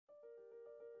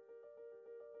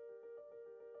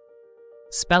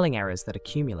Spelling errors that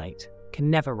accumulate can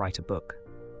never write a book.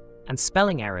 And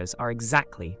spelling errors are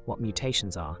exactly what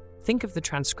mutations are. Think of the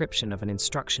transcription of an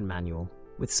instruction manual,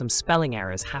 with some spelling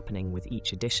errors happening with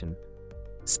each edition.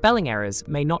 Spelling errors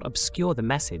may not obscure the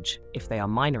message if they are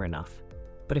minor enough,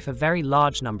 but if a very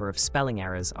large number of spelling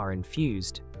errors are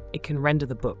infused, it can render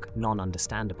the book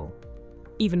non-understandable.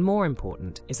 Even more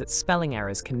important is that spelling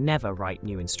errors can never write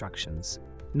new instructions.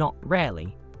 Not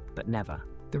rarely, but never.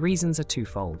 The reasons are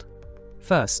twofold.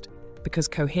 First, because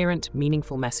coherent,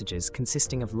 meaningful messages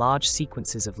consisting of large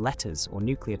sequences of letters or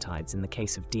nucleotides in the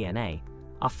case of DNA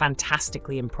are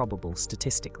fantastically improbable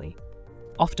statistically,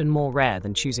 often more rare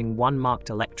than choosing one marked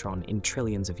electron in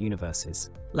trillions of universes.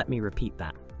 Let me repeat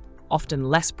that. Often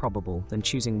less probable than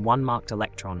choosing one marked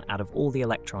electron out of all the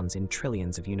electrons in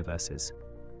trillions of universes.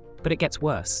 But it gets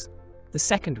worse. The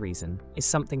second reason is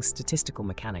something statistical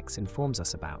mechanics informs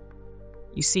us about.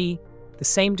 You see, the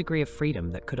same degree of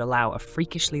freedom that could allow a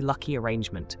freakishly lucky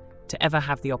arrangement to ever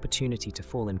have the opportunity to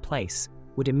fall in place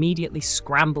would immediately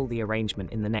scramble the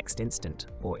arrangement in the next instant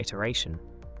or iteration.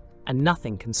 And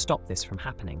nothing can stop this from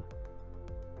happening.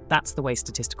 That's the way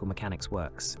statistical mechanics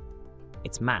works.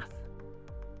 It's math.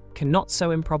 Can not so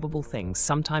improbable things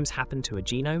sometimes happen to a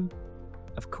genome?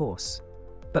 Of course.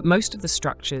 But most of the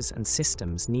structures and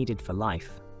systems needed for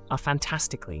life are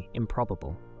fantastically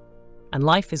improbable. And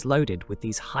life is loaded with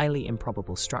these highly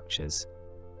improbable structures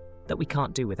that we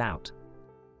can't do without.